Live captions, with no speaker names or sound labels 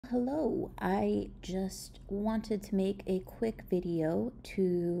Hello. I just wanted to make a quick video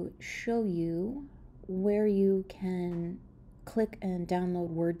to show you where you can click and download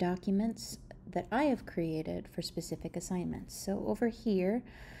Word documents that I have created for specific assignments. So over here,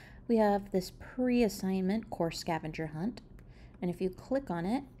 we have this pre-assignment course scavenger hunt. And if you click on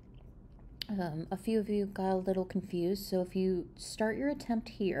it, a few of you got a little confused. So if you start your attempt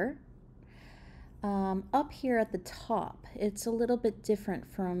here, up here at the top, it's a little bit different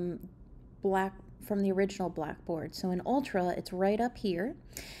from the original Blackboard. So in Ultra, it's right up here.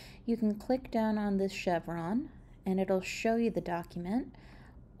 You can click down on this chevron and it'll show you the document,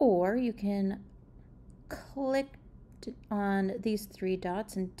 or you can click on these three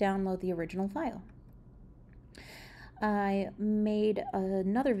dots and download the original file. I made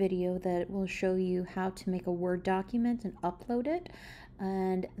another video that will show you how to make a Word document and upload it,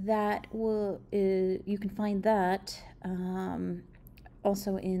 and that you can find that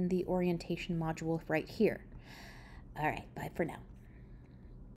also in the orientation module right here. All right, bye for now.